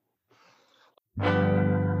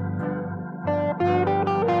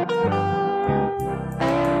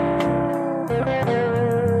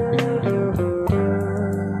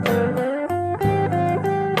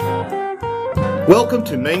Welcome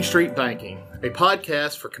to Main Street Banking, a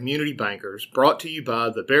podcast for community bankers brought to you by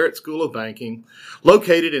the Barrett School of Banking,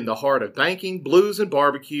 located in the heart of banking, blues, and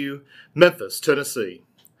barbecue, Memphis, Tennessee.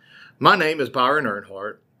 My name is Byron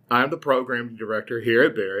Earnhardt. I am the program director here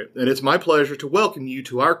at Barrett, and it's my pleasure to welcome you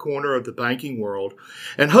to our corner of the banking world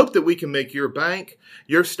and hope that we can make your bank,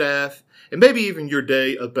 your staff, and maybe even your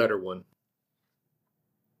day a better one.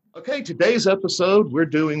 Okay, today's episode, we're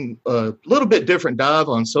doing a little bit different dive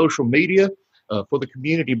on social media. For the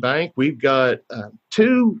community bank, we've got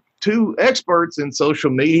two experts in social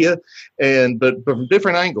media, but from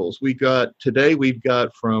different angles. We've got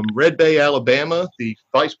from Red Bay, Alabama, the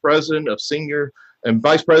Vice President, Senior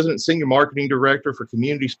Marketing Director for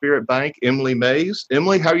Community Spirit Bank, Emily Mays.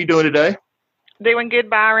 Emily, how are you doing today? Doing good,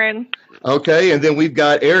 Byron. Okay, and then we've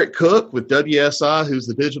got Eric Cook with WSI, who's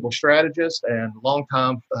the digital strategist and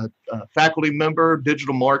longtime faculty member,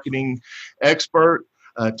 digital marketing expert.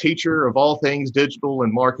 Teacher of all things digital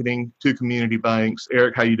and marketing to community banks.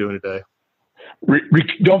 Eric, how you doing today?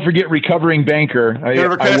 Don't forget recovering banker. I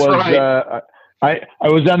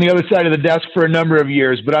was on the other side of the desk for a number of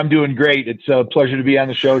years, but I'm doing great. It's a pleasure to be on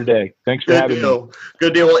the show today. Thanks for having me.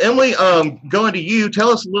 Good deal. Well, Emily, going to you, tell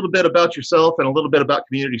us a little bit about yourself and a little bit about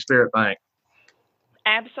Community Spirit Bank.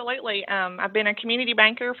 Absolutely. I've been a community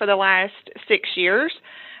banker for the last 6 years.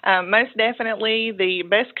 Most definitely the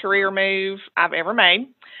best career move I've ever made.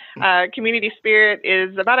 Community Spirit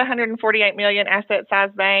is about $148 million asset size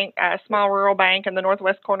bank, a small rural bank in the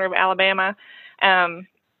northwest corner of Alabama.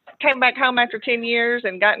 Came back home after 10 years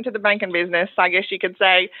and got into the banking business, I guess you could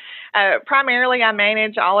say. Primarily, I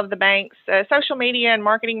manage all of the bank's social media and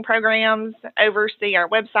marketing programs, oversee our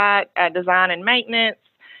website design and maintenance,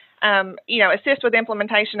 assist with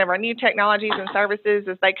implementation of our new technologies and services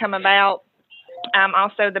as they come about. I'm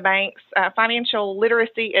also the bank's financial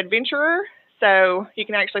literacy adventurer, so you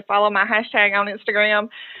can actually follow my hashtag on Instagram.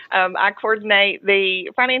 I coordinate the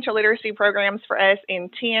financial literacy programs for us in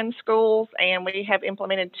 10 schools, and we have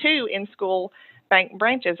implemented 2 in-school bank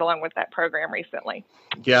branches along with that program recently.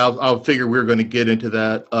 Yeah, I'll figure we're going to get into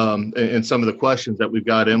that and some of the questions that we've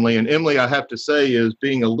got, Emily. And Emily, I have to say, is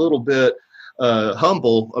being a little bit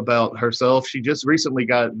humble about herself. She just recently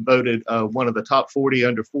got voted one of the top 40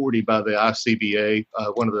 under 40 by the ICBA,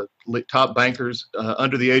 one of the top bankers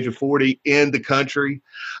under the age of 40 in the country.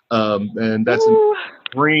 And that's an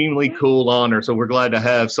extremely cool honor. So we're glad to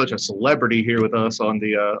have such a celebrity here with us on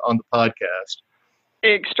the podcast.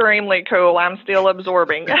 Extremely cool. I'm still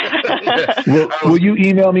absorbing. Will you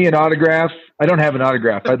email me an autograph? I don't have an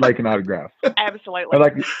autograph. I'd like an autograph. Absolutely.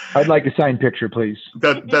 I'd like a signed picture, please.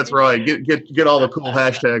 That's right. Get all the cool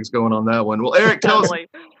hashtags going on that one. Well, Eric, tell us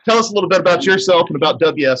a little bit about yourself and about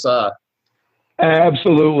WSI.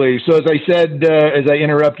 Absolutely. So as I said, as I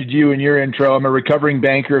interrupted you in your intro, I'm a recovering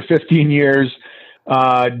banker, 15 years.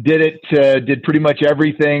 Did pretty much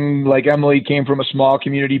everything. Like Emily, came from a small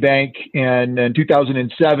community bank, and in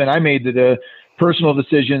 2007, I made the personal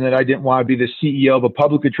decision that I didn't want to be the CEO of a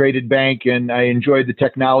publicly traded bank, and I enjoyed the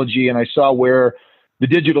technology, and I saw where the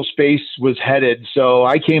digital space was headed. So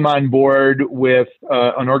I came on board with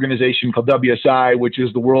an organization called WSI, which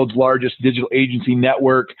is the world's largest digital agency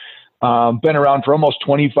network. Been around for almost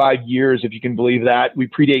 25 years, if you can believe that. We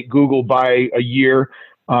predate Google by a year.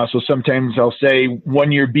 So sometimes I'll say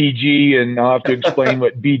 1 year BG, and I'll have to explain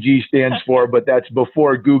what BG stands for, but that's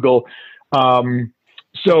before Google.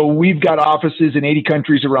 So we've got offices in 80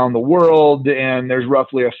 countries around the world, and there's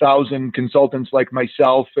roughly 1,000 consultants like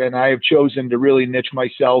myself. And I have chosen to really niche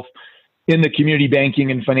myself in the community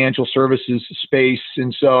banking and financial services space.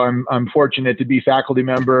 And so I'm fortunate to be faculty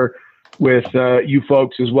member with you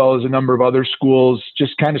folks, as well as a number of other schools,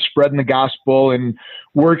 just kind of spreading the gospel and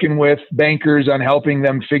working with bankers on helping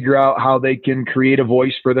them figure out how they can create a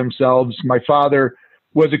voice for themselves. My father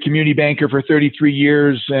was a community banker for 33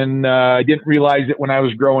 years, and I didn't realize it when I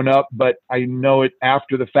was growing up, but I know it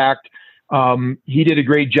after the fact. He did a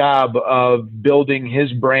great job of building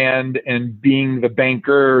his brand and being the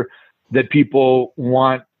banker that people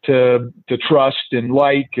want to trust and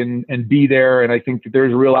like and be there. And I think that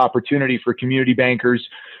there's a real opportunity for community bankers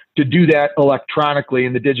to do that electronically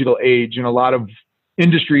in the digital age. And a lot of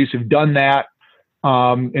industries have done that.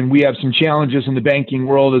 And we have some challenges in the banking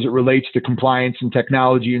world as it relates to compliance and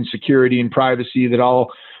technology and security and privacy that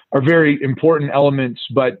all are very important elements.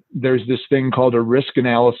 But there's this thing called a risk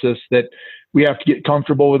analysis that we have to get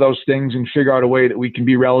comfortable with those things and figure out a way that we can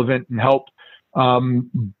be relevant and help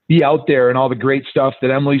be out there, and all the great stuff that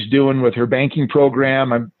Emily's doing with her banking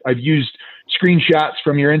program. I've used screenshots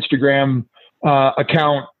from your Instagram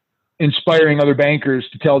account inspiring other bankers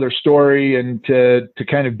to tell their story and to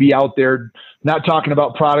kind of be out there, not talking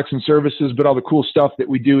about products and services, but all the cool stuff that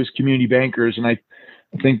we do as community bankers. And I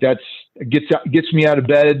think that's gets me out of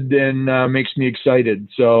bed and makes me excited.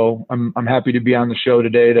 So I'm happy to be on the show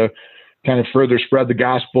today to kind of further spread the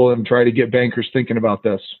gospel and try to get bankers thinking about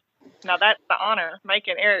this. Now that's the honor,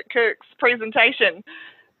 making Eric Cook's presentation.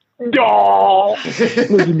 Oh,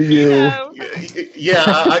 listen to you. Yeah,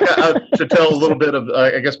 I got to tell a little bit of,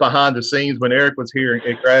 I guess, behind the scenes. When Eric was here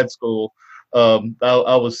at grad school,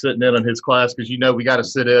 I was sitting in on his class because, we got to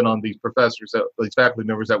sit in on these professors, these faculty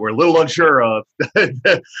members that we're a little unsure of.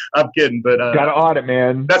 I'm kidding, but got to audit,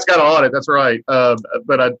 man. That's got to audit. That's right.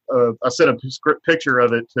 But I sent a picture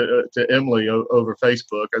of it to Emily over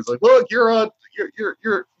Facebook. I was like, "Look,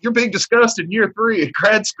 you're being discussed in year 3 at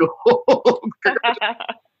grad school."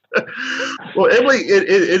 Well, Emily, it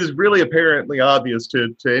is really apparently obvious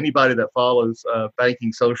to anybody that follows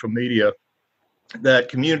banking social media that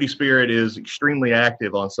Community Spirit is extremely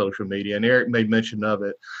active on social media, and Eric made mention of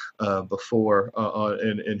it before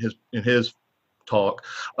in his talk.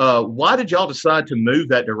 Why did y'all decide to move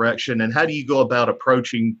that direction, and how do you go about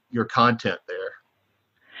approaching your content there?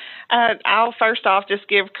 I'll first off just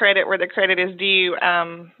give credit where the credit is due.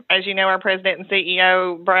 As you know, our president and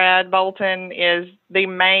CEO, Brad Bolton, is the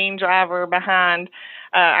main driver behind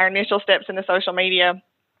our initial steps into social media.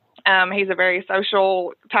 He's a very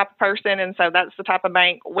social type of person, and so that's the type of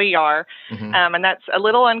bank we are. Mm-hmm. And that's a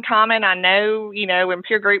little uncommon, I know, in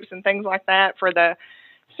peer groups and things like that, for the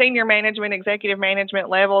senior management, executive management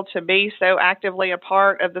level to be so actively a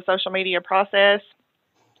part of the social media process.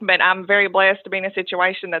 But I'm very blessed to be in a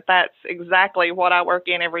situation that's exactly what I work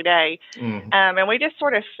in every day. Mm-hmm. And we just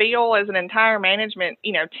sort of feel as an entire management,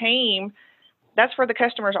 team, that's where the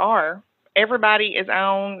customers are. Everybody is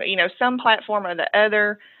on, some platform or the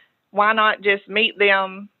other. Why not just meet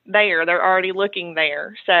them there? They're already looking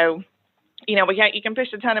there. So, you can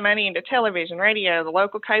push a ton of money into television, radio, the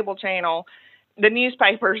local cable channel, the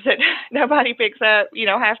newspapers that nobody picks up,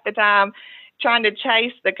 half the time, trying to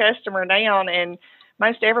chase the customer down. And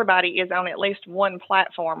most everybody is on at least one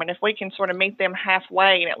platform. And if we can sort of meet them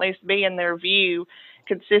halfway and at least be in their view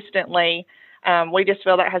consistently, we just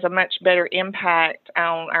feel that has a much better impact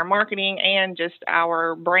on our marketing and just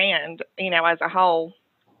our brand, as a whole.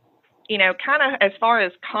 Kind of as far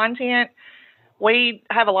as content, we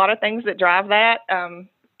have a lot of things that drive that.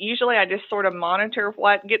 Usually I just sort of monitor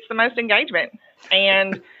what gets the most engagement.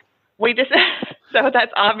 And we just, so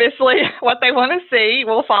that's obviously what they want to see.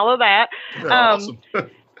 We'll follow that. Awesome.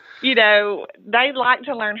 They like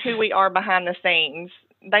to learn who we are behind the scenes.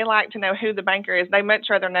 They like to know who the banker is. They much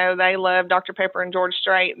rather know they love Dr. Pepper and George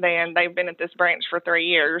Strait than they've been at this branch for 3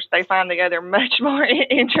 years. They find the other much more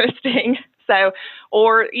interesting. So,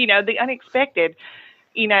 or, the unexpected.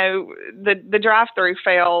 The drive-through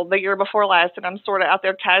failed the year before last, and I'm sort of out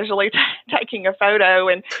there casually taking a photo,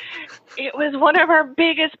 and it was one of our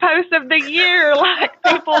biggest posts of the year. Like,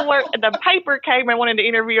 the paper came and wanted to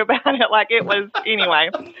interview about it. Like, it was,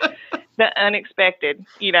 anyway, the unexpected,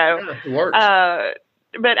 Yeah, it works.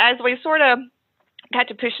 But as we sort of got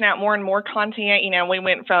to pushing out more and more content, we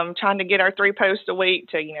went from trying to get our 3 posts a week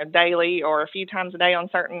to, daily or a few times a day on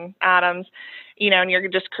certain items, and you're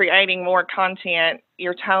just creating more content.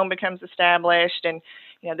 Your tone becomes established, and,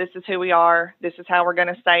 this is who we are. This is how we're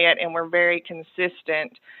going to say it. And we're very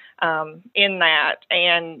consistent in that.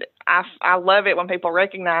 And I love it when people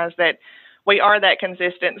recognize that we are that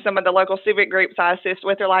consistent. Some of the local civic groups I assist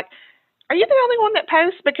with are like, "Are you the only one that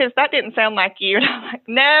posts? Because that didn't sound like you." And I'm like,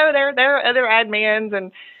 "No, there are other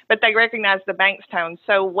admins," but they recognize the bank's tone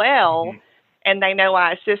so well, mm-hmm. and they know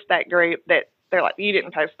I assist that group that they're like, "You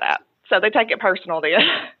didn't post that." So they take it personal then.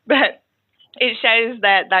 But it shows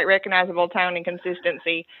that recognizable tone and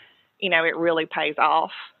consistency, it really pays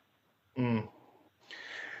off. Mm.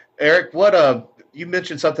 Eric, you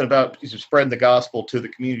mentioned something about spreading the gospel to the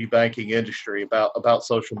community banking industry about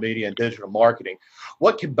social media and digital marketing.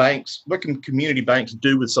 What can community banks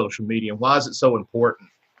do with social media, and why is it so important?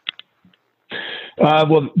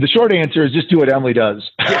 Well, the short answer is just do what Emily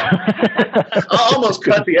does. I almost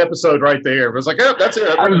cut the episode right there. I was like, "Oh, that's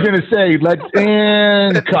it." I was going to say,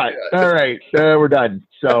 and cut. All right, we're done.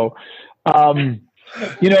 So, when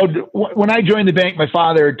I joined the bank, my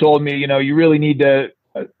father told me, you really need to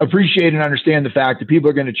appreciate and understand the fact that people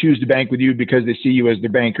are going to choose to bank with you because they see you as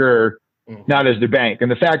their banker, not as their bank.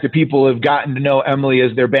 And the fact that people have gotten to know Emily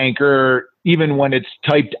as their banker, even when it's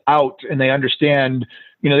typed out and they understand,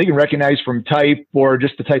 they can recognize from type or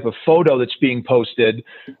just the type of photo that's being posted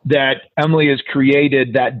that Emily has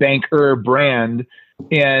created that banker brand.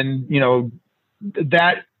 And,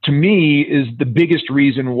 that to me, is the biggest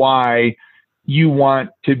reason why you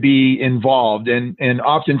want to be involved. And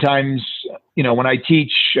oftentimes, when I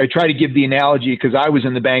teach, I try to give the analogy, because I was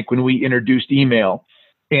in the bank when we introduced email.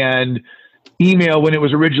 And email, when it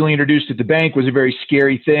was originally introduced at the bank, was a very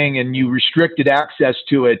scary thing, and you restricted access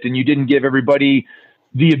to it, and you didn't give everybody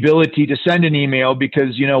the ability to send an email,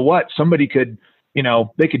 because somebody could,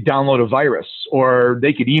 they could download a virus, or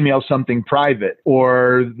they could email something private,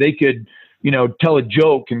 or they could, tell a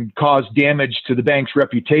joke and cause damage to the bank's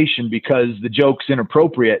reputation because the joke's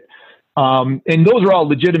inappropriate. And those are all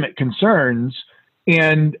legitimate concerns.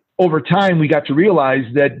 And over time, we got to realize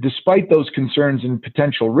that despite those concerns and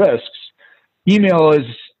potential risks, email is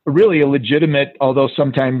really a legitimate, although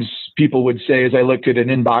sometimes people would say, as I look at an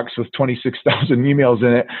inbox with 26,000 emails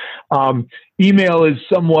in it, email is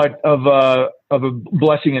somewhat of a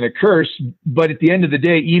blessing and a curse. But at the end of the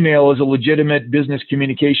day, email is a legitimate business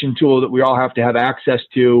communication tool that we all have to have access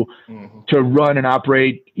to run and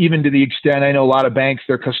operate, even to the extent, I know a lot of banks,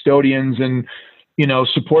 their custodians and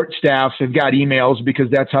support staff have got emails, because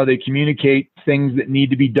that's how they communicate things that need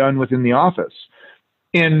to be done within the office.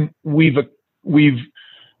 And we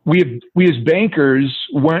as bankers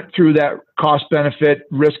went through that cost benefit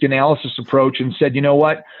risk analysis approach and said,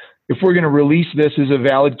 if we're going to release this as a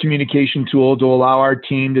valid communication tool to allow our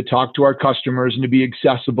team to talk to our customers and to be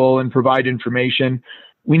accessible and provide information,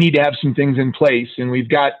 we need to have some things in place. And we've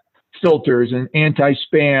got filters and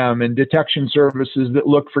anti-spam and detection services that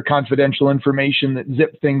look for confidential information, that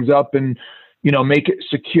zip things up and, make it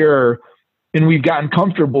secure. And we've gotten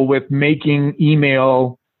comfortable with making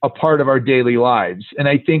email a part of our daily lives. And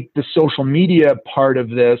I think the social media part of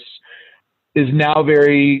this is now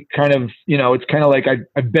very kind of, it's kind of like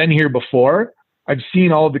I've been here before. I've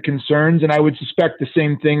seen all of the concerns, and I would suspect the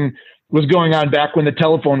same thing was going on back when the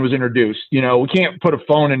telephone was introduced. We can't put a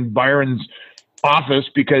phone in Byron's office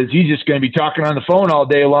because he's just going to be talking on the phone all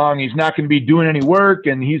day long. He's not going to be doing any work,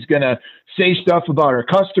 and he's going to say stuff about our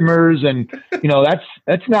customers. And,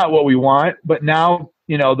 that's not what we want. But now,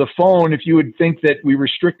 the phone, if you would think that we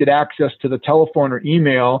restricted access to the telephone or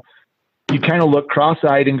email, you kind of look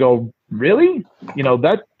cross-eyed and go, really?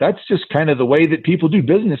 That's just kind of the way that people do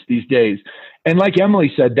business these days. And like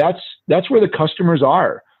Emily said, that's where the customers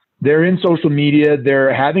are. They're in social media,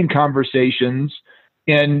 they're having conversations,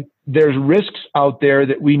 and there's risks out there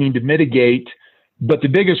that we need to mitigate. But the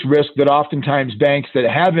biggest risk that oftentimes banks that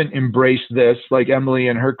haven't embraced this, like Emily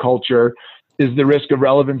and her culture, is the risk of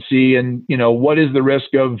relevancy. And, what is the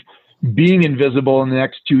risk of being invisible in the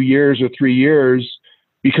next 2 years or 3 years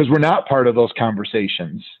because we're not part of those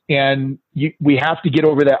conversations. And we have to get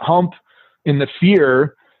over that hump in the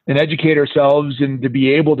fear and educate ourselves, and to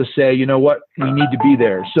be able to say, we need to be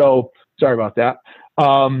there. So sorry about that.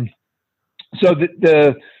 So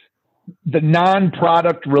the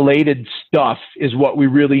non-product related stuff is what we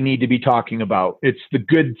really need to be talking about. It's the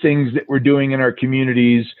good things that we're doing in our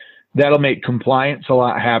communities that'll make compliance a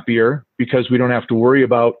lot happier, because we don't have to worry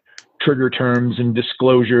about trigger terms and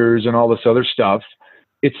disclosures and all this other stuff.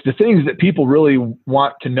 It's the things that people really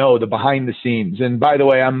want to know, the behind the scenes. And by the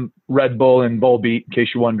way, I'm Red Bull and Bull Beat, in case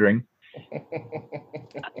you're wondering.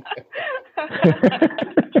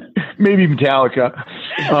 Maybe Metallica.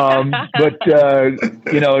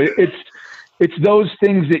 It's those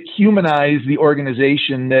things that humanize the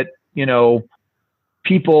organization that,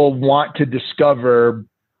 people want to discover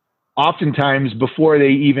oftentimes before they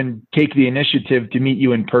even take the initiative to meet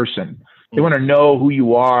you in person. They want to know who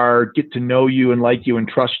you are, get to know you and like you and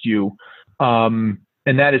trust you. And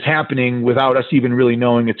that is happening without us even really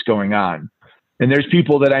knowing it's going on. And there's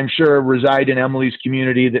people that I'm sure reside in Emily's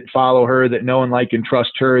community that follow her, that know and like and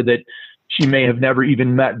trust her, that she may have never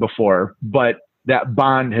even met before, but that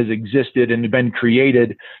bond has existed and been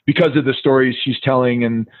created because of the stories she's telling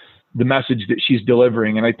and the message that she's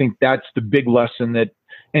delivering. And I think that's the big lesson that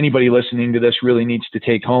anybody listening to this really needs to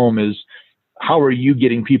take home is, how are you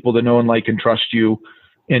getting people to know and like and trust you,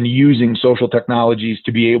 and using social technologies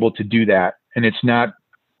to be able to do that? And it's not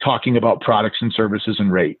talking about products and services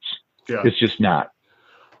and rates. Yeah. It's just not.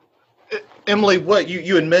 Emily, what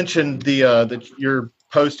you had mentioned that you're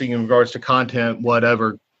posting in regards to content,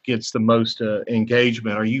 whatever gets the most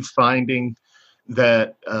engagement. Are you finding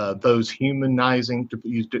that those humanizing, to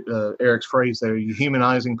use Eric's phrase there,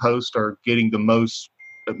 humanizing posts are getting the most?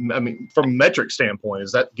 I mean, from a metric standpoint,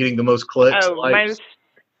 is that getting the most clicks?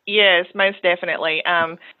 Yes, most definitely.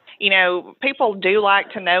 People do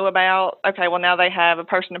like to know about, okay, well, now they have a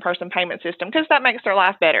person-to-person payment system, because that makes their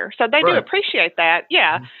life better. So they do appreciate that.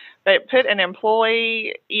 Yeah. Mm-hmm. But put an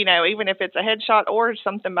employee, even if it's a headshot or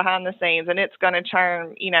something behind the scenes, and it's going to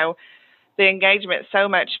turn, the engagement so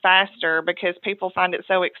much faster because people find it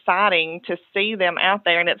so exciting to see them out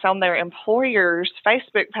there, and it's on their employer's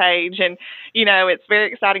Facebook page. And, it's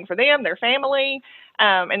very exciting for them, their family,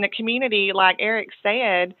 and the community. Like Eric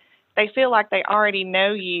said, they feel like they already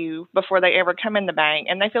know you before they ever come in the bank,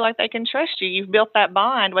 and they feel like they can trust you. You've built that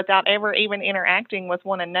bond without ever even interacting with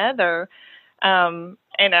one another. And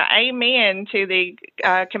amen to the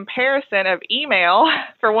comparison of email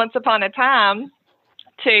for once upon a time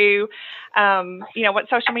to, what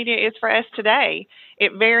social media is for us today.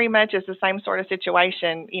 It very much is the same sort of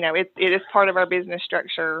situation. It is part of our business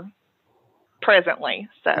structure presently.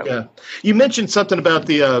 So yeah, you mentioned something about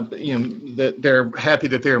the that they're happy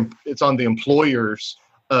that it's on the employer's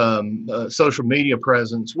social media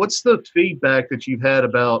presence. What's the feedback that you've had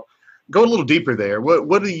about? Go a little deeper there.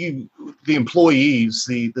 What do the employees,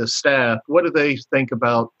 the staff, what do they think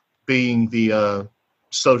about being the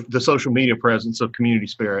social media presence of Community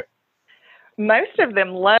Spirit? Most of them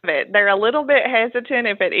love it. They're a little bit hesitant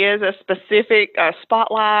if it is a specific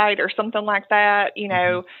spotlight or something like that,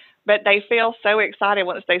 but they feel so excited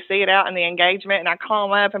once they see it out in the engagement. And I call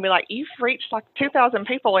them up and be like, "You've reached like 2,000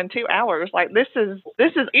 people in 2 hours. Like this is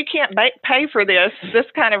you can't pay for this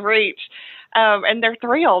kind of reach." And they're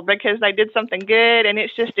thrilled because they did something good, and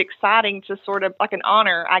it's just exciting to sort of like an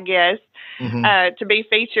honor, I guess, to be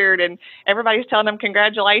featured, and everybody's telling them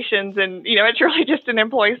congratulations, and it's really just an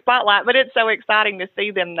employee spotlight, but it's so exciting to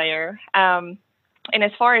see them there. And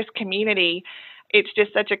as far as community, it's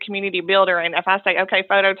just such a community builder. And if I say, okay,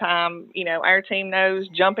 photo time, our team knows,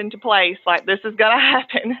 jump into place, like this is going to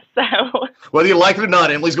happen. So whether you like it or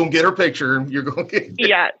not, Emily's going to get her picture. You're going to get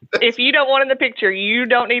yeah. If you don't want in the picture, you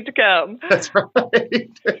don't need to come. That's right.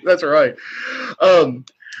 That's right.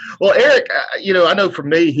 Well, Eric, I know for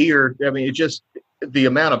me here, it's just the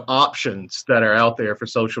amount of options that are out there for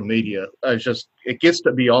social media. It gets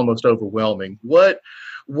to be almost overwhelming. What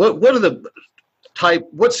are the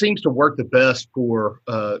what seems to work the best for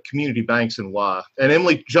community banks and why? And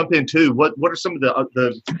Emily, jump in too. What are some of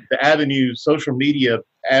the avenues, social media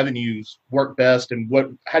avenues work best, and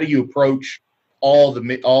how do you approach all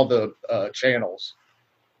the channels?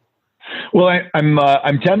 Well,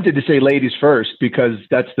 I'm tempted to say ladies first because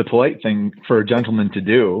that's the polite thing for a gentleman to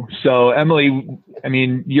do. So Emily,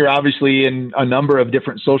 you're obviously in a number of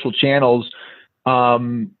different social channels.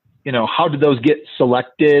 How did those get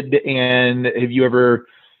selected? And have you ever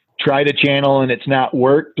tried a channel and it's not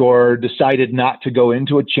worked, or decided not to go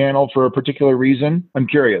into a channel for a particular reason? I'm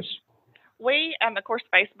curious. We, of course,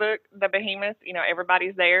 Facebook, the behemoth,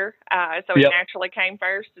 everybody's there. So it naturally came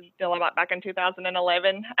first, back in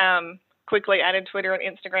 2011. Quickly added Twitter and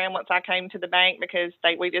Instagram once I came to the bank because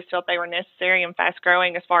we just felt they were necessary and fast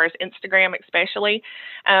growing as far as Instagram especially.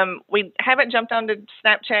 We haven't jumped onto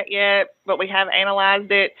Snapchat yet, but we have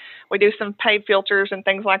analyzed it. We do some paid filters and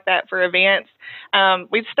things like that for events.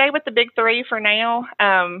 We'd stay with the big three for now.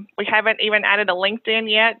 We haven't even added a LinkedIn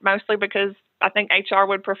yet, mostly because I think HR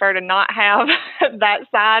would prefer to not have that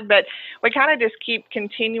side, but we kind of just keep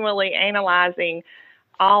continually analyzing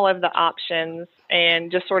all of the options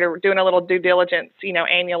and just sort of doing a little due diligence,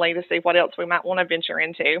 annually to see what else we might want to venture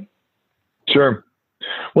into. Sure.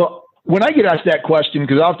 Well, when I get asked that question,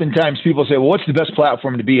 because oftentimes people say, well, what's the best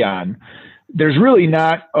platform to be on? There's really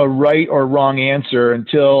not a right or wrong answer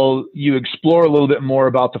until you explore a little bit more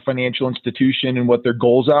about the financial institution and what their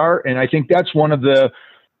goals are. And I think that's one of the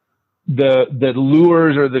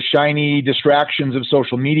lures or the shiny distractions of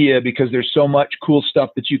social media, because there's so much cool stuff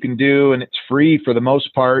that you can do and it's free for the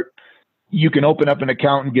most part. You can open up an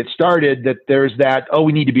account and get started, that there's that, oh,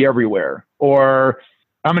 we need to be everywhere, or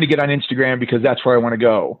I'm going to get on Instagram because that's where I want to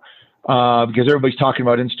go, because everybody's talking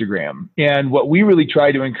about Instagram. And what we really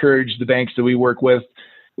try to encourage the banks that we work with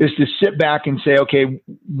is to sit back and say, okay,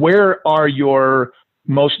 where are your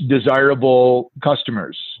most desirable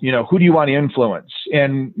customers? Who do you want to influence?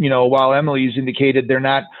 And, while Emily's indicated they're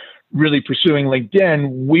not really pursuing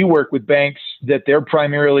LinkedIn, we work with banks that they're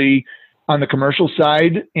primarily on the commercial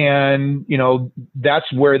side. And,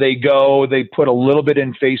 that's where they go. They put a little bit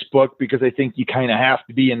in Facebook because I think you kind of have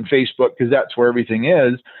to be in Facebook because that's where everything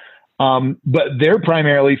is. But they're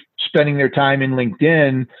primarily spending their time in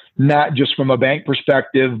LinkedIn, not just from a bank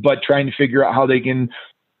perspective, but trying to figure out how they can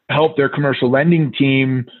help their commercial lending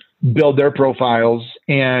team build their profiles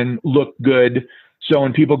and look good. So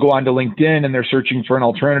when people go onto LinkedIn and they're searching for an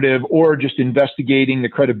alternative or just investigating the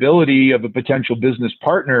credibility of a potential business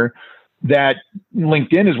partner, that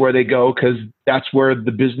LinkedIn is where they go, because that's where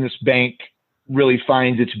the business bank really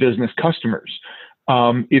finds its business customers.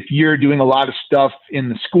 If you're doing a lot of stuff in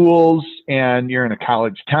the schools and you're in a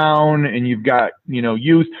college town and you've got,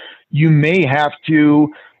 youth, you may have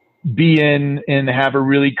to be in and have a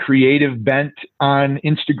really creative bent on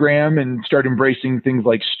Instagram and start embracing things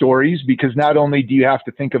like stories, because not only do you have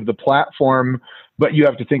to think of the platform, but you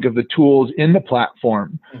have to think of the tools in the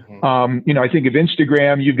platform. Mm-hmm. I think of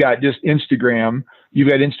Instagram, you've got just Instagram, you've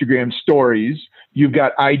got Instagram stories, you've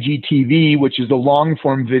got IGTV, which is the long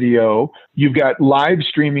form video, you've got live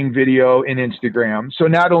streaming video in Instagram. So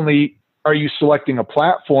not only are you selecting a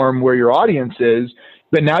platform where your audience is,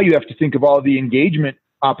 but now you have to think of all the engagement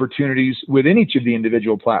opportunities within each of the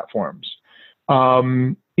individual platforms.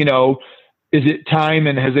 Is it time,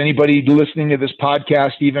 and has anybody listening to this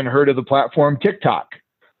podcast even heard of the platform TikTok?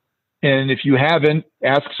 And if you haven't,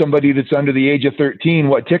 ask somebody that's under the age of 13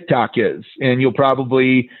 what TikTok is, and you'll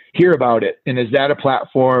probably hear about it. And is that a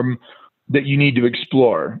platform that you need to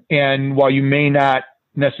explore? And while you may not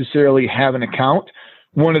necessarily have an account,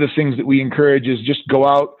 one of the things that we encourage is just go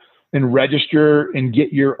out and register and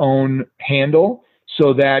get your own handle,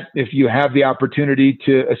 so that if you have the opportunity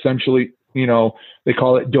to essentially, they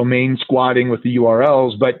call it domain squatting with the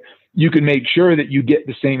URLs, but you can make sure that you get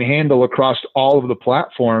the same handle across all of the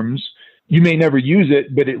platforms. You may never use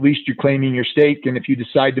it, but at least you're claiming your stake. And if you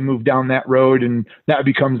decide to move down that road and that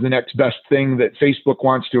becomes the next best thing that Facebook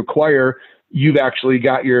wants to acquire, you've actually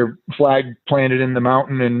got your flag planted in the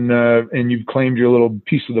mountain, and you've claimed your little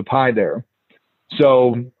piece of the pie there.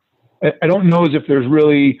 So I don't know as if there's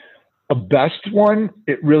really a best one.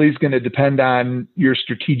 It really is going to depend on your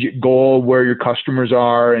strategic goal, where your customers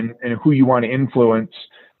are, and who you want to influence.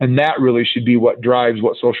 And that really should be what drives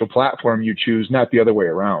what social platform you choose, not the other way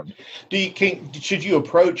around. Should you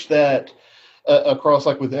approach that across,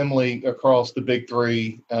 like with Emily, across the big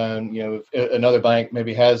three? If another bank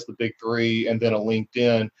maybe has the big three and then a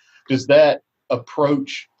LinkedIn, does that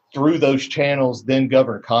approach through those channels then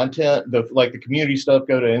govern content? Like the community stuff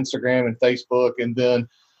go to Instagram and Facebook, and then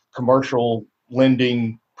commercial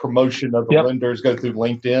lending promotion of the lenders go through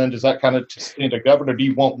LinkedIn? Does that kind of tend to govern, or do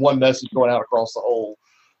you want one message going out across the whole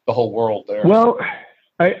world there? Well,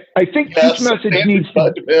 I think each message needs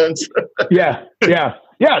to. Depends. Yes,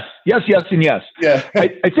 and yes. Yeah.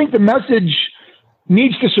 I think the message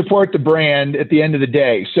needs to support the brand at the end of the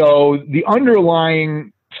day. So the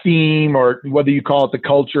underlying theme, or whether you call it the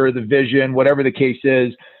culture or the vision, whatever the case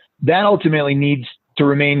is, that ultimately needs to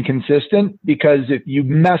remain consistent, because if you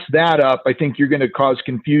mess that up, I think you're going to cause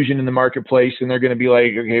confusion in the marketplace, and they're going to be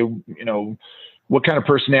like, okay, what kind of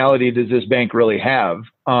personality does this bank really have?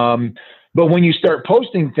 But when you start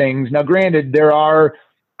posting things, now granted, there are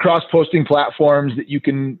cross-posting platforms that you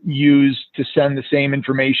can use to send the same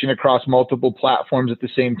information across multiple platforms at the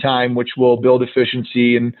same time, which will build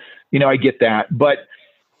efficiency. And, I get that. But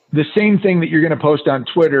the same thing that you're going to post on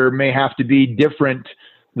Twitter may have to be different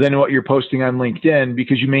than what you're posting on LinkedIn,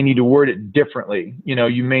 because you may need to word it differently.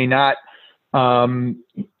 You may not, be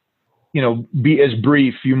as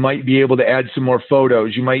brief. You might be able to add some more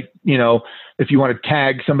photos. You might, if you want to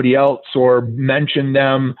tag somebody else or mention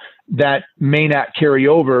them, that may not carry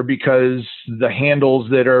over, because the handles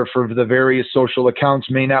that are for the various social accounts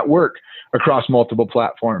may not work across multiple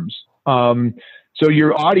platforms. So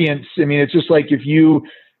your audience, it's just like if you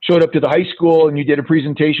showed up to the high school and you did a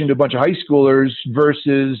presentation to a bunch of high schoolers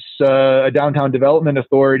versus a downtown development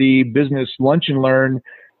authority business lunch and learn,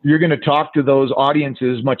 you're going to talk to those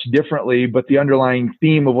audiences much differently, but the underlying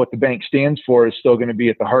theme of what the bank stands for is still going to be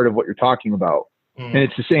at the heart of what you're talking about. And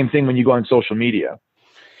it's the same thing when you go on social media.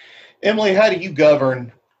 Emily, how do you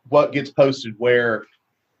govern what gets posted where?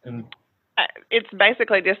 And it's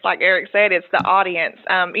basically just like Eric said, it's the audience.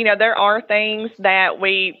 There are things that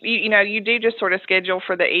you do just sort of schedule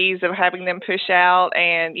for the ease of having them push out,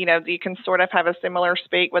 and, you can sort of have a similar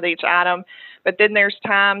speak with each item. But then there's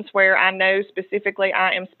times where I know specifically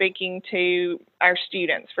I am speaking to our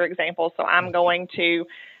students, for example. So I'm going to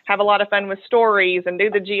have a lot of fun with stories and do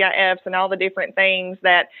the GIFs and all the different things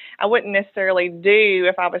that I wouldn't necessarily do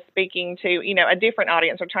if I was speaking to, a different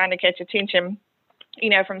audience or trying to catch attention,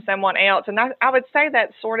 from someone else. And I would say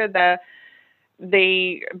that's sort of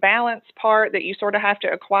the balance part that you sort of have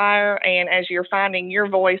to acquire. And as you're finding your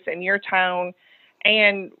voice and your tone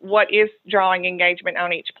and what is drawing engagement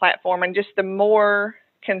on each platform, and just the more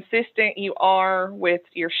consistent you are with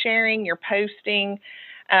your sharing, your posting,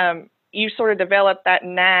 you sort of develop that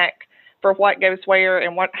knack for what goes where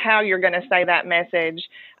and how you're going to say that message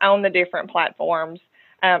on the different platforms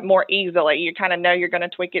more easily. You kind of know you're going to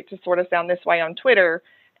tweak it to sort of sound this way on Twitter,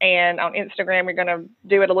 and on Instagram you're going to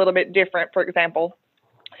do it a little bit different, for example.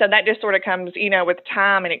 So that just sort of comes, with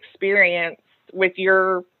time and experience with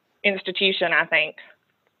your institution, I think.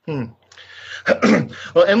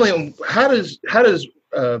 Well, Emily, how does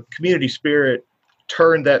community spirit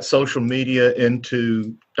turned that social media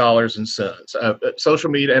into dollars and cents. Social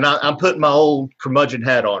media, and I'm putting my old curmudgeon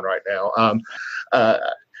hat on right now.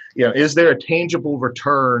 Is there a tangible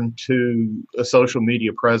return to a social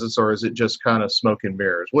media presence, or is it just kind of smoke and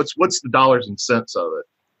mirrors? What's the dollars and cents of it?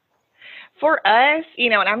 For us,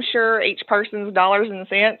 and I'm sure each person's dollars and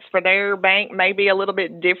cents for their bank may be a little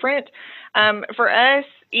bit different. For us,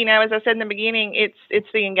 as I said in the beginning, it's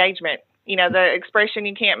the engagement. The expression,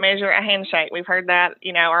 you can't measure a handshake. We've heard that,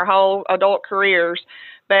 our whole adult careers,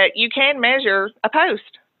 but you can measure a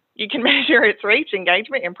post. You can measure its reach,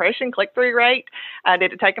 engagement, impression, click-through rate.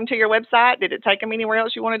 Did it take them to your website? Did it take them anywhere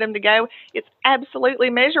else you wanted them to go? It's absolutely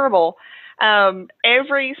measurable.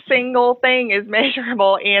 Every single thing is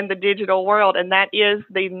measurable in the digital world, and that is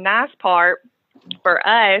the nice part for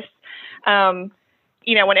us.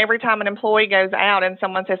 When every time an employee goes out and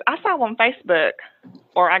someone says, I saw on Facebook,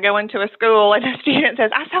 or I go into a school and a student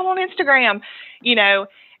says, I saw on Instagram,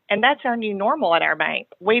 and that's our new normal at our bank.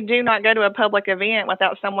 We do not go to a public event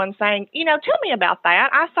without someone saying, tell me about that.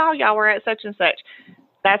 I saw y'all were at such and such.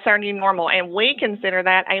 That's our new normal, and we consider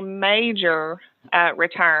that a major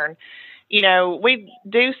return. We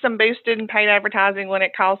do some boosted and paid advertising when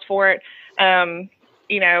it calls for it.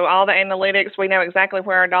 All the analytics, we know exactly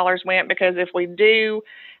where our dollars went, because if we do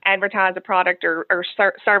advertise a product or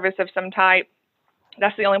service of some type,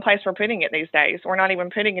 that's the only place we're putting it these days. We're not even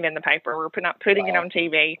putting it in the paper. We're not putting it on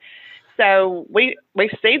TV. So we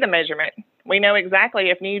see the measurement. We know exactly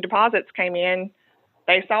if new deposits came in,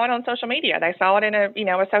 they saw it on social media. They saw it in a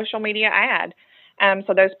social media ad.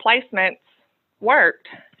 So those placements worked.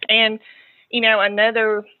 And,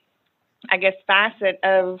 another, facet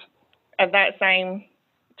of that same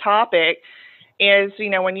topic is,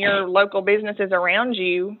 when your local businesses around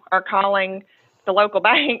you are calling the local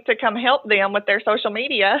bank to come help them with their social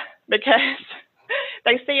media because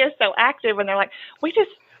they see us so active, and they're like,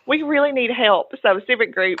 we really need help. So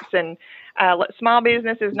civic groups and small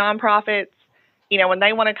businesses, nonprofits, when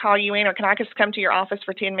they want to call you in, or can I just come to your office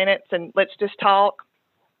for 10 minutes and let's just talk,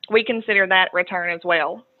 we consider that return as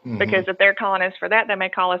well. Mm-hmm. Because if they're calling us for that, they may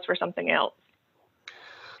call us for something else.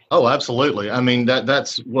 Oh, absolutely. I mean,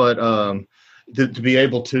 that's what to be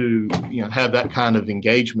able to have that kind of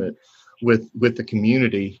engagement with the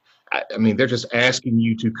community. I mean, they're just asking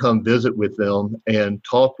you to come visit with them and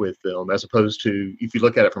talk with them, as opposed to, if you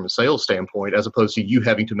look at it from a sales standpoint, as opposed to you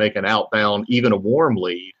having to make an outbound, even a warm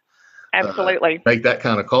lead. Absolutely. Make that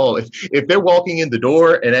kind of call. If they're walking in the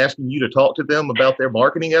door and asking you to talk to them about their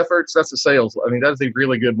marketing efforts, that's a sales. I mean, that's a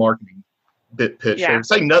really good marketing pitch. Yeah.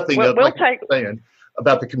 Say nothing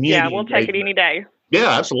about the community. Yeah, we'll take it any day. Yeah,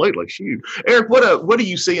 absolutely. Shoot. Eric, what are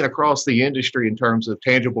you seeing across the industry in terms of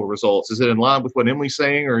tangible results? Is it in line with what Emily's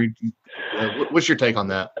saying, or what's your take on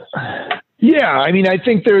that? Yeah, I mean, I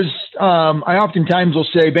think there's, I oftentimes will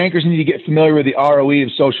say bankers need to get familiar with the ROE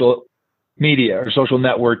of social media or social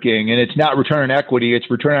networking, and it's not return on equity, it's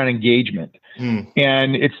return on engagement.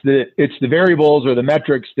 And it's the variables or the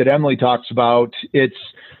metrics that Emily talks about. It's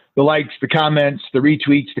the likes, the comments, the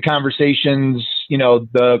retweets, the conversations,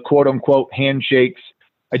 the quote unquote handshakes.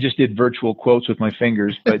 I just did virtual quotes with my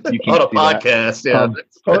fingers, but you can't on a podcast.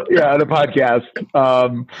 That. Yeah. On a podcast.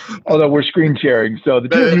 Although we're screen sharing, so the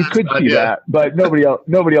two of you could see that, but nobody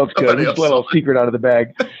else could. It's a little secret out of the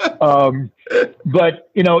bag. But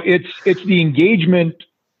it's the engagement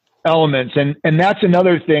elements. And that's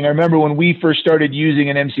another thing. I remember when we first started using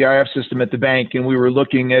an MCIF system at the bank, and we were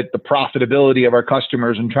looking at the profitability of our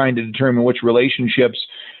customers and trying to determine which relationships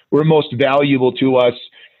were most valuable to us.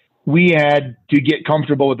 We had to get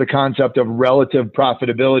comfortable with the concept of relative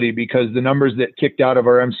profitability, because the numbers that kicked out of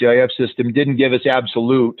our MCIF system didn't give us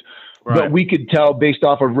absolute, right. But we could tell based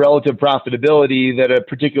off of relative profitability that a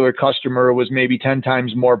particular customer was maybe 10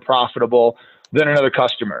 times more profitable than another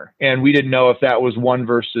customer. And we didn't know if that was 1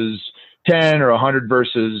 versus 10 or 100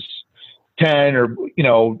 versus 10 or,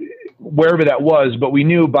 wherever that was. But we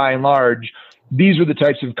knew by and large, these were the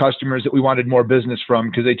types of customers that we wanted more business from,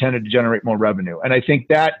 because they tended to generate more revenue. And I think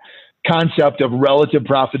that concept of relative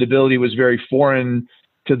profitability was very foreign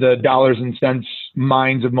to the dollars and cents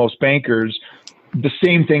minds of most bankers. The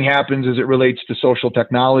same thing happens as it relates to social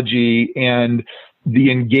technology and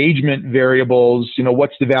the engagement variables.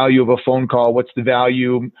 What's the value of a phone call? What's the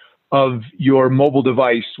value of your mobile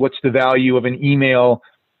device? What's the value of an email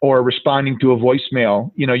or responding to a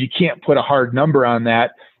voicemail? You can't put a hard number on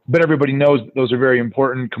that, but everybody knows that those are very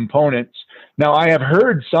important components. Now, I have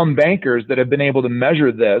heard some bankers that have been able to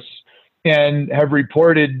measure this and have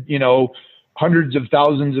reported, hundreds of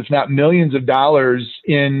thousands, if not millions of dollars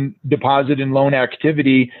in deposit and loan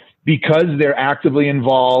activity because they're actively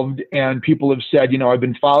involved and people have said, I've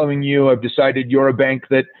been following you. I've decided you're a bank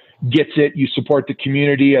that gets it. You support the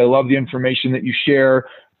community. I love the information that you share,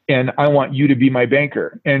 and I want you to be my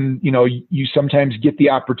banker. And, you sometimes get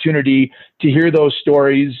the opportunity to hear those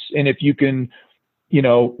stories. And if you can,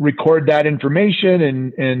 record that information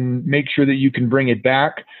and make sure that you can bring it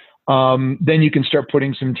back, then you can start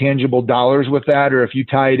putting some tangible dollars with that. Or if you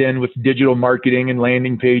tie it in with digital marketing and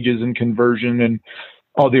landing pages and conversion and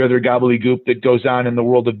all the other gobbledygook that goes on in the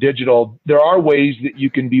world of digital, there are ways that you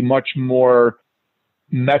can be much more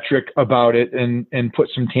metric about it and put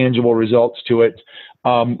some tangible results to it.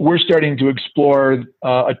 We're starting to explore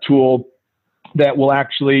a tool that will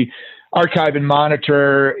actually archive and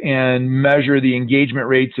monitor and measure the engagement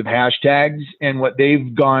rates of hashtags. And what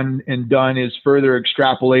they've gone and done is further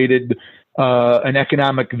extrapolated an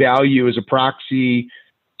economic value as a proxy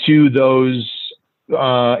to those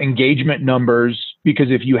engagement numbers, because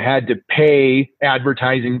if you had to pay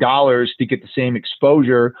advertising dollars to get the same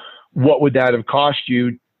exposure, what would that have cost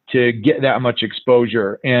you to get that much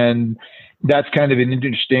exposure? And that's kind of an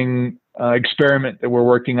interesting experiment that we're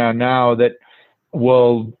working on now that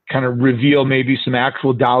will kind of reveal maybe some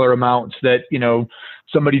actual dollar amounts that,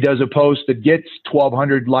 somebody does a post that gets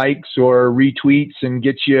 1,200 likes or retweets and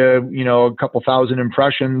gets you, a couple thousand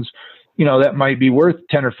impressions, that might be worth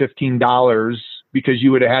 $10 or $15 because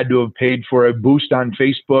you would have had to have paid for a boost on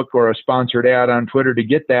Facebook or a sponsored ad on Twitter to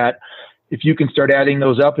get that. If you can start adding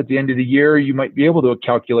those up at the end of the year, you might be able to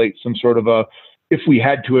calculate some sort of if we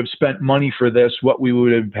had to have spent money for this, what we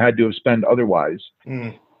would have had to have spent otherwise.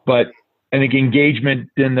 But I think engagement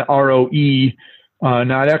in the ROE,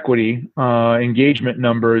 not equity, engagement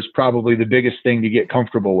number is probably the biggest thing to get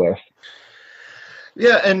comfortable with.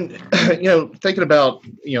 Yeah. And, thinking about,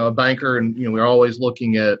 a banker and, we're always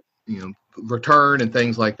looking at, return and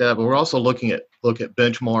things like that, but we're also look at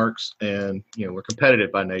benchmarks and, we're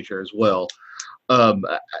competitive by nature as well.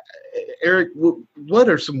 Eric, what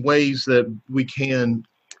are some ways that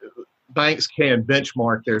banks can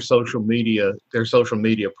benchmark their social media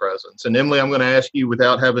presence? And Emily, I'm going to ask you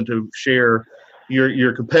without having to share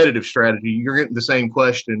your competitive strategy. You're getting the same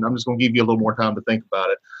question. I'm just going to give you a little more time to think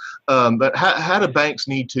about it. But how do banks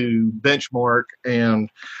need to benchmark and,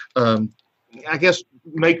 I guess,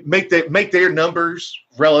 make their numbers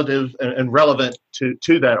relative and relevant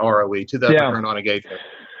to that ROE, to that return on engagement?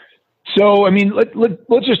 So,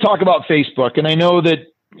 let's just talk about Facebook. And I know that,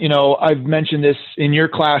 I've mentioned this in your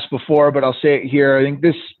class before, but I'll say it here. I think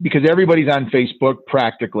because everybody's on Facebook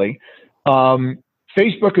practically.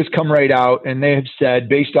 Facebook has come right out and they have said,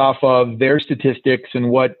 based off of their statistics and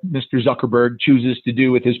what Mr. Zuckerberg chooses to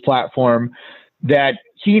do with his platform, that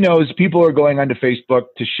he knows people are going onto Facebook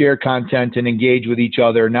to share content and engage with each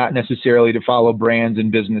other, not necessarily to follow brands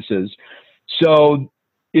and businesses. So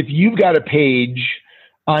if you've got a page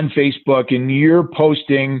on Facebook and you're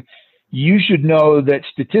posting, you should know that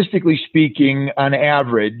statistically speaking, on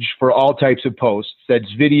average, for all types of posts,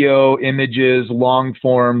 that's video, images, long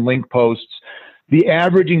form, link posts, the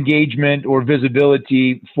average engagement or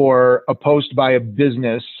visibility for a post by a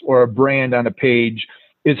business or a brand on a page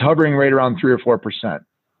is hovering right around 3 or 4%.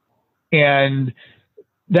 And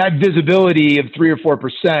that visibility of 3 or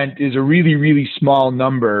 4% is a really, really small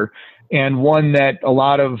number, and one that a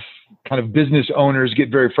lot of kind of business owners get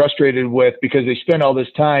very frustrated with because they spend all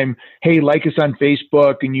this time, hey, like us on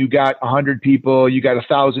Facebook, and you got 100 people, you got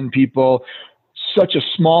 1,000 people. Such a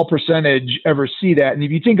small percentage ever see that. And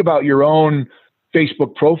if you think about your own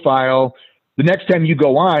Facebook profile, the next time you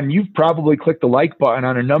go on, you've probably clicked the like button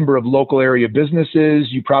on a number of local area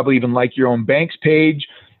businesses. You probably even like your own bank's page.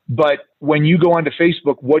 But when you go onto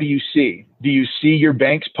Facebook, what do you see? Do you see your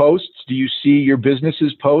bank's posts? Do you see your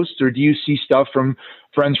business's posts? Or do you see stuff from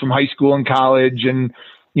friends from high school and college and,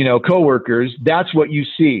 coworkers? That's what you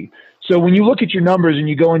see. So when you look at your numbers and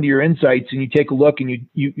you go into your insights and you take a look and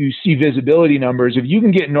you see visibility numbers, if you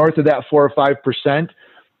can get north of that 4 or 5%,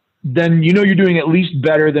 then you're doing at least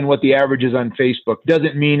better than what the average is on Facebook.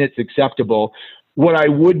 Doesn't mean it's acceptable. What I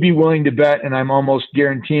would be willing to bet, and I'm almost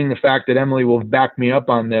guaranteeing the fact that Emily will back me up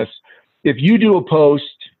on this, if you do a post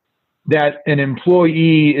that an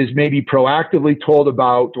employee is maybe proactively told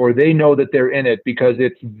about, or they know that they're in it because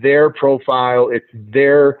it's their profile, it's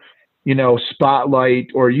their, spotlight,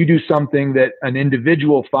 or you do something that an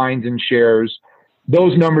individual finds and shares,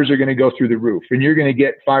 those numbers are going to go through the roof, and you're going to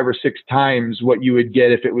get 5 or 6 times what you would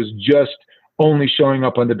get if it was just only showing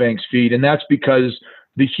up on the bank's feed. And that's because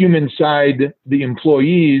the human side, the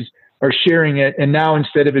employees, are sharing it. And now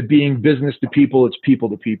instead of it being business to people, it's people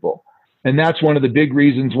to people. And that's one of the big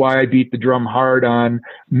reasons why I beat the drum hard on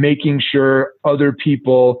making sure other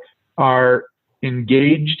people are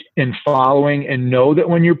engaged and following and know that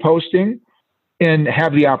when you're posting and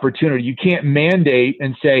have the opportunity. You can't mandate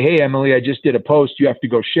and say, hey, Emily, I just did a post. You have to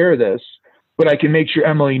go share this. But I can make sure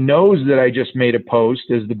Emily knows that I just made a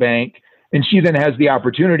post as the bank, and she then has the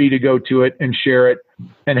opportunity to go to it and share it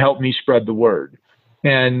and help me spread the word.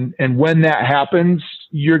 And when that happens,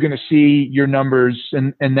 you're going to see your numbers,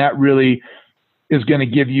 and that really is going to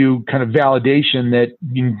give you kind of validation that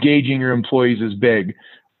engaging your employees is big.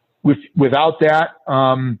 Without that,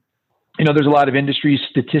 there's a lot of industry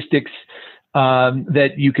statistics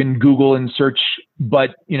that you can Google and search,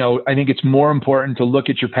 but I think it's more important to look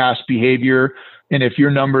at your past behavior. And if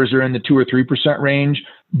your numbers are in the 2 or 3% range,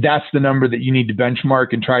 that's the number that you need to benchmark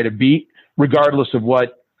and try to beat, regardless of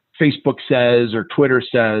what Facebook says or Twitter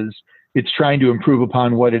says. It's trying to improve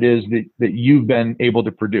upon what it is that you've been able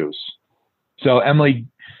to produce. So Emily,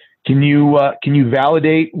 can you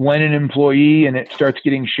validate when an employee and it starts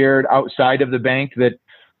getting shared outside of the bank that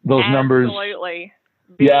those numbers? Absolutely.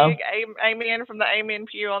 Big amen from the amen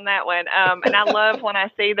pew on that one. And I love when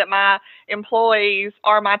I see that my employees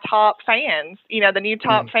are my top fans, the new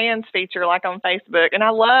top fans feature like on Facebook. And I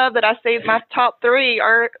love that I see my top 3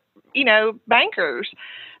 are, bankers.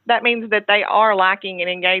 That means that they are liking and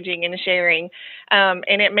engaging and sharing.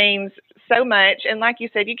 And it means so much. And like you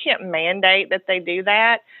said, you can't mandate that they do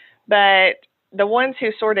that. But the ones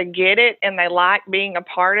who sort of get it and they like being a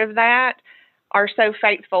part of that are so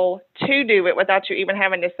faithful to do it without you even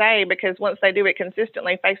having to say, because once they do it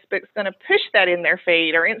consistently, Facebook's going to push that in their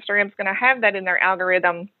feed, or Instagram's going to have that in their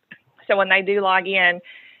algorithm. So when they do log in,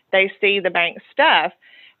 they see the bank stuff.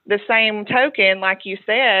 The same token, like you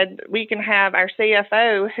said, we can have our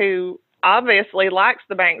CFO, who obviously likes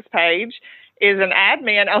the bank's page, is an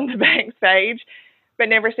admin on the bank's page, but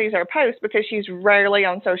never sees our posts because she's rarely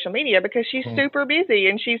on social media because she's super busy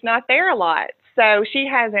and she's not there a lot. So she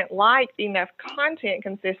hasn't liked enough content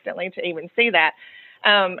consistently to even see that.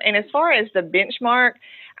 And as far as the benchmark,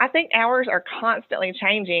 I think ours are constantly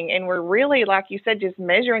changing, and we're really, like you said, just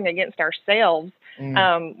measuring against ourselves.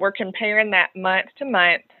 We're comparing that month to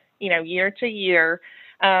month, year to year,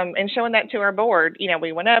 and showing that to our board.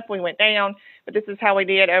 We went up, we went down, but this is how we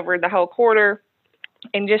did over the whole quarter,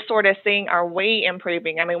 and just sort of seeing, are we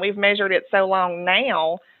improving? I mean, we've measured it so long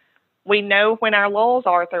now. We know when our lulls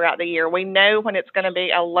are throughout the year. We know when it's going to be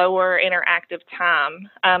a lower interactive time,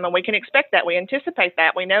 and we can expect that. We anticipate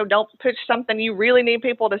that. We know, don't push something you really need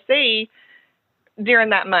people to see during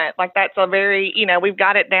that month. Like, that's a very, we've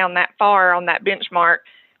got it down that far on that benchmark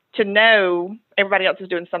to know everybody else is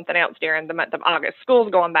doing something else during the month of August.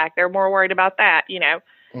 School's going back. They're more worried about that,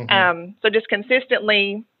 So just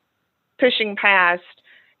consistently pushing past,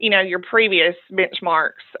 your previous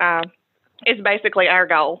benchmarks is basically our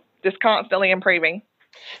goal. Just constantly improving.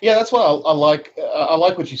 Yeah, that's what I like. I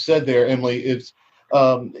like what you said there, Emily. It's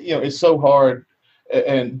it's so hard,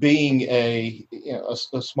 and being a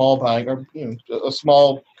small bank, or a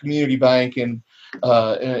small community bank in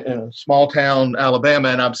a small town Alabama,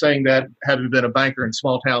 and I'm saying that having been a banker in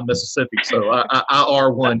small town Mississippi, so I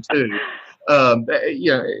are one too.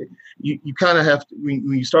 You kind of have to,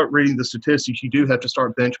 when you start reading the statistics, you do have to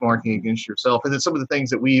start benchmarking against yourself, and then some of the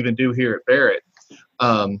things that we even do here at Barrett.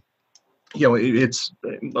 It's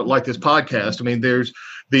like this podcast. I mean, there's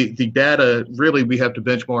the data, really, we have to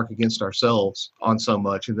benchmark against ourselves on so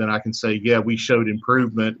much. And then I can say, yeah, we showed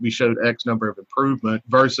improvement. We showed X number of improvement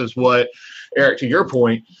versus what, Eric, to your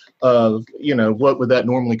point, what would that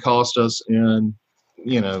normally cost us in,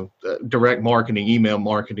 direct marketing, email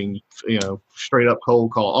marketing, straight up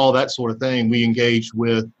cold call, all that sort of thing. We engaged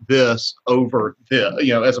with this over this,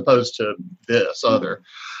 as opposed to this other.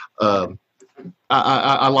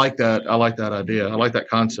 I like that. I like that idea. I like that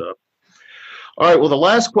concept. All right. Well, the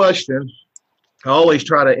last question, I always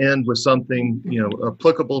try to end with something,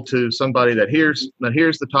 applicable to somebody that hears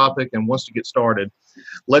the topic and wants to get started.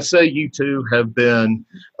 Let's say you two have been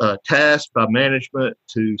tasked by management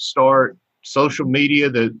to start social media.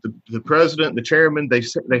 The president, the chairman, they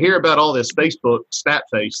hear about all this Facebook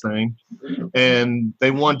Snapface thing, and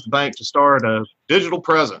they want the bank to start a digital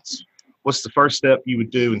presence. What's the first step you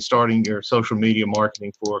would do in starting your social media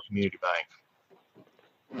marketing for a community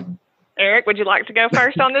bank? Eric, would you like to go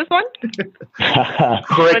first on this one? Well,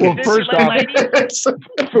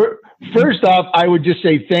 first off, I would just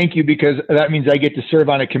say thank you, because that means I get to serve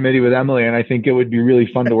on a committee with Emily, and I think it would be really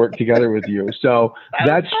fun to work together with you. So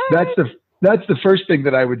that's the first thing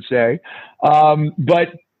that I would say. But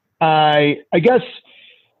I guess,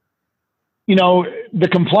 the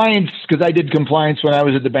compliance, because I did compliance when I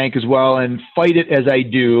was at the bank as well, and fight it as I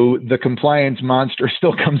do, the compliance monster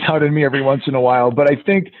still comes out in me every once in a while. But I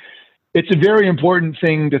think It's a very important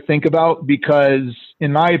thing to think about because,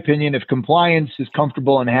 in my opinion, if compliance is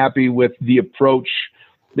comfortable and happy with the approach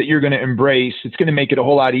that you're going to embrace, it's going to make it a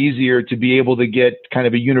whole lot easier to be able to get kind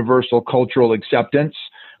of a universal cultural acceptance.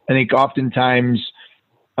 I think oftentimes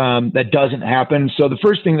that doesn't happen. So the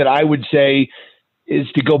first thing that I would say is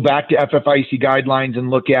to go back to FFIEC guidelines and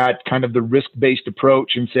look at kind of the risk-based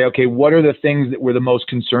approach and say, okay, what are the things that we're the most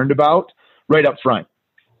concerned about right up front?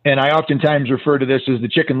 And I oftentimes refer to this as the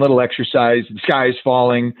Chicken Little exercise. The sky is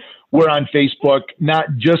falling. We're on Facebook, not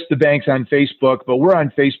just the banks on Facebook, but we're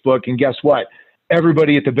on Facebook. And guess what?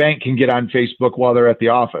 Everybody at the bank can get on Facebook while they're at the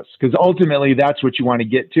office, because ultimately that's what you want to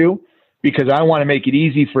get to, because I want to make it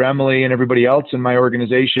easy for Emily and everybody else in my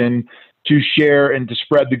organization to share and to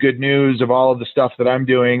spread the good news of all of the stuff that I'm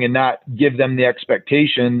doing, and not give them the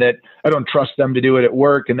expectation that I don't trust them to do it at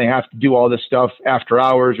work and they have to do all this stuff after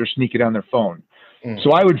hours or sneak it on their phone.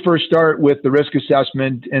 So I would first start with the risk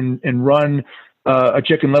assessment and run a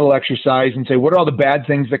Chicken Little exercise and say, what are all the bad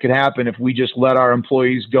things that could happen if we just let our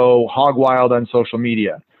employees go hog wild on social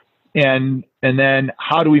media? And then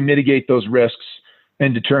how do we mitigate those risks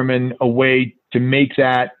and determine a way to make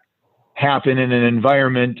that happen in an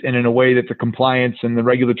environment and in a way that the compliance and the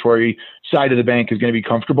regulatory side of the bank is going to be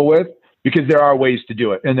comfortable with? Because there are ways to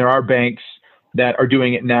do it, and there are banks that are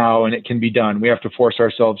doing it now, and it can be done. We have to force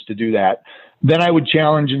ourselves to do that. Then I would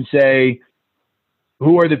challenge and say,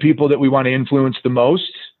 who are the people that we want to influence the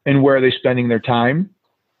most, and where are they spending their time?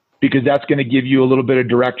 Because that's going to give you a little bit of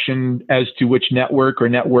direction as to which network or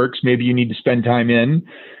networks maybe you need to spend time in.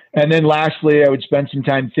 And then lastly, I would spend some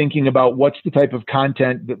time thinking about what's the type of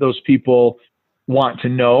content that those people want to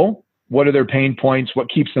know. What are their pain points?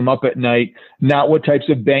 What keeps them up at night? Not what types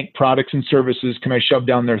of bank products and services can I shove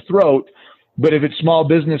down their throat? But if it's small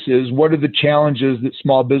businesses, what are the challenges that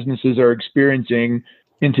small businesses are experiencing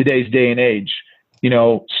in today's day and age? You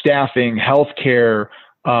know, staffing, healthcare,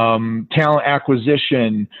 talent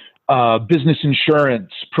acquisition, business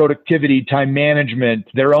insurance, productivity, time management,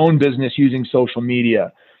 their own business using social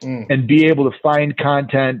media, and be able to find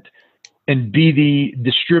content and be the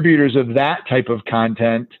distributors of that type of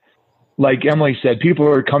content. Like Emily said, people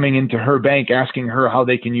are coming into her bank asking her how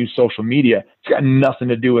they can use social media. It's got nothing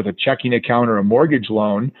to do with a checking account or a mortgage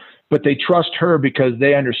loan, but they trust her because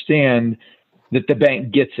they understand that the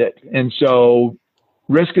bank gets it. And so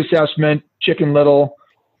risk assessment, Chicken Little,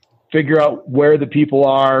 figure out where the people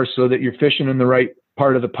are so that you're fishing in the right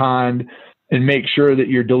part of the pond, and make sure that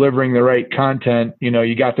you're delivering the right content. You know,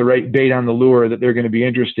 you got the right bait on the lure that they're going to be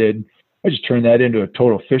interested. I just turned that into a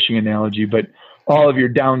total fishing analogy, but all of your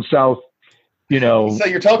down south, you know. So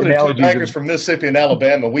you're talking to two bankers from Mississippi and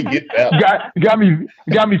Alabama. We get that. Got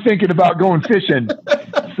me thinking about going fishing.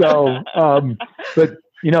 So, but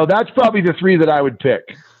you know, that's probably the three that I would pick.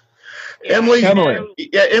 Emily,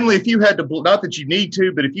 if you had to, not that you need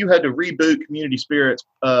to, but if you had to reboot Community Spirit's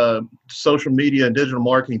social media and digital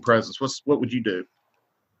marketing presence, what would you do?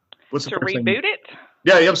 What's the to first reboot thing? it?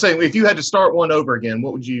 Yeah, I'm saying if you had to start one over again,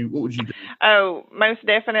 what would you do? Oh, most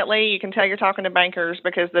definitely. You can tell you're talking to bankers,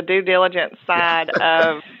 because the due diligence side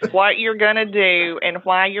of what you're going to do and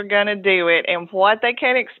why you're going to do it and what they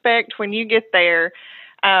can expect when you get there.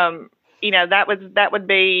 You know, that would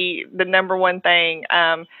be the number one thing.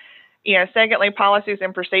 You know, secondly, policies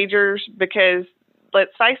and procedures, because let's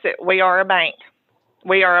face it, we are a bank.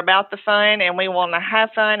 We are about the fun, and we want to have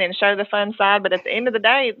fun and show the fun side. But at the end of the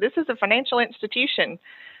day, this is a financial institution.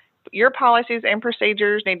 Your policies and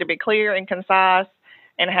procedures need to be clear and concise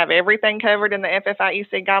and have everything covered in the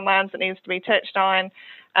FFIEC guidelines that needs to be touched on,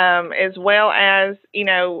 as well as, you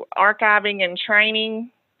know, archiving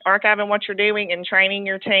what you're doing and training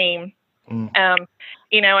your team.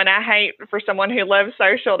 You know, and I hate for someone who loves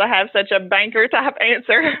social to have such a banker type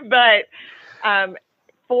answer, but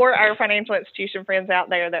for our financial institution friends out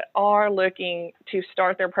there that are looking to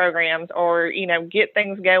start their programs or, you know, get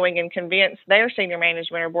things going and convince their senior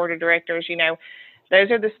management or board of directors, you know, those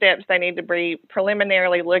are the steps they need to be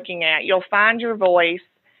preliminarily looking at. You'll find your voice.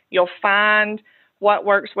 You'll find what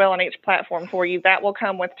works well on each platform for you. That will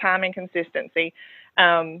come with time and consistency.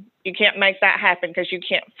 You can't make that happen because you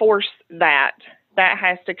can't force that. That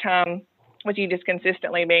has to come with you just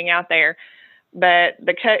consistently being out there. But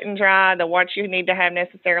the cut and dry, the what you need to have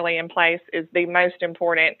necessarily in place is the most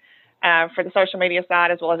important for the social media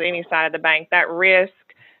side as well as any side of the bank. That risk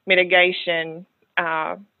mitigation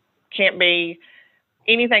can't be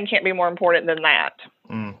more important than that.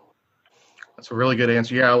 That's a really good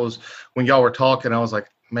answer. Yeah, when y'all were talking, I was like,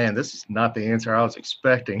 man, this is not the answer I was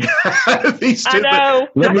expecting. These two, I know.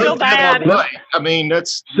 I feel bad. Right. I mean,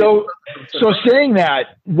 that's so saying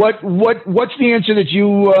that, what's the answer that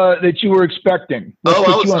you were expecting?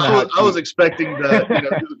 I was expecting that,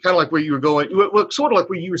 kind of like where you were going, sort of like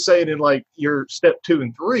what you were saying in like your step 2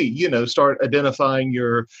 and 3, start identifying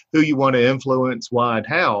who you want to influence, why, and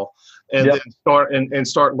how. And then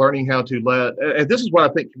start learning how to and this is what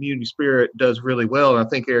I think Community Spirit does really well. And I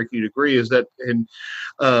think, Eric, you'd agree, is that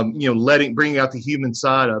bringing out the human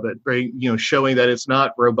side of it, showing that it's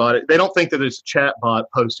not robotic. They don't think that it's a chat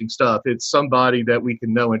bot posting stuff. It's somebody that we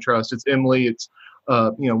can know and trust. It's Emily. It's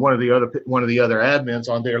one of the other admins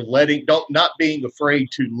on there, not being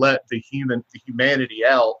afraid to let the humanity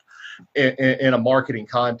out in a marketing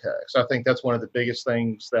context. I think that's one of the biggest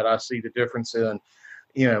things that I see the difference in.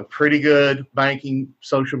 Pretty good banking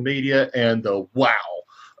social media and the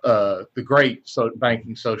great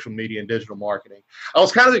banking social media and digital marketing. I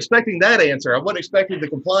was kind of expecting that answer. I wasn't expecting the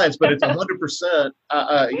compliance, but it's 100%.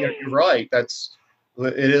 You're right. It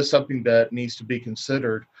is something that needs to be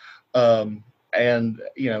considered.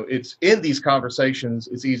 It's in these conversations,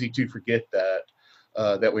 it's easy to forget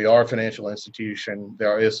that we are a financial institution.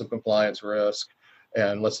 There is some compliance risk,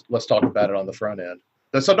 and let's talk about it on the front end.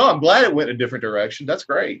 So no, I'm glad it went in a different direction. That's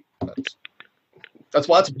great. That's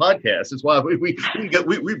why it's a podcast. That's why we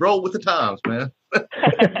roll with the times, man.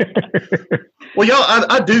 Well, y'all,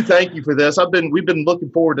 I do thank you for this. We've been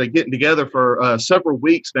looking forward to getting together for several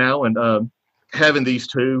weeks now, and having these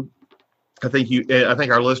two. I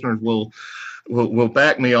think our listeners will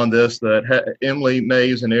back me on this, that Emily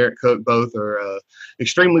Mays and Eric Cook both are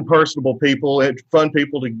extremely personable people, fun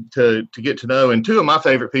people to get to know, and two of my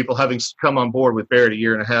favorite people, having come on board with Barrett a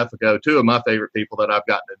year and a half ago, two of my favorite people that I've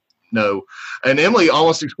gotten to know. And Emily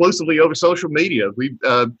almost exclusively over social media. We've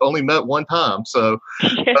only met one time, so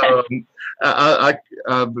I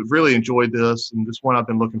really enjoyed this, and this one I've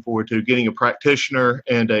been looking forward to, getting a practitioner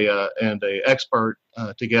and a expert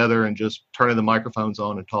together and just turning the microphones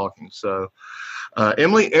on and talking. So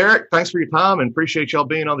Emily, Eric, thanks for your time, and appreciate y'all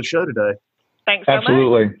being on the show today. Thanks so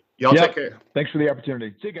Absolutely. much. Y'all take care. Thanks for the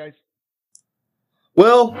opportunity. See you guys.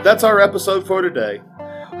 Well, that's our episode for today.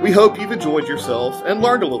 We hope you've enjoyed yourself and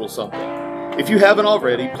learned a little something. If you haven't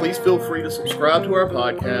already, please feel free to subscribe to our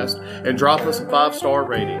podcast and drop us a 5-star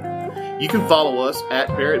rating. You can follow us at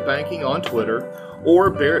Barrett Banking on Twitter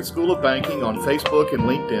or Barrett School of Banking on Facebook and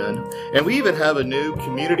LinkedIn. And we even have a new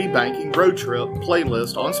Community Banking Road Trip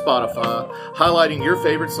playlist on Spotify highlighting your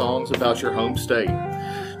favorite songs about your home state.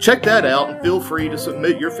 Check that out and feel free to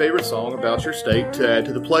submit your favorite song about your state to add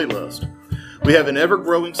to the playlist. We have an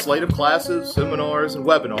ever-growing slate of classes, seminars, and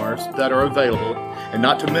webinars that are available, and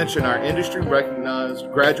not to mention our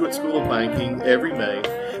industry-recognized Graduate School of Banking every May,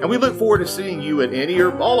 and we look forward to seeing you at any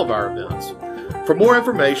or all of our events. For more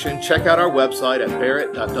information, check out our website at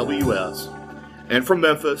barrett.ws. And from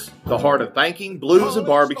Memphis, the heart of banking, blues, and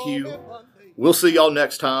barbecue, we'll see y'all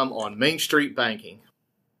next time on Main Street Banking.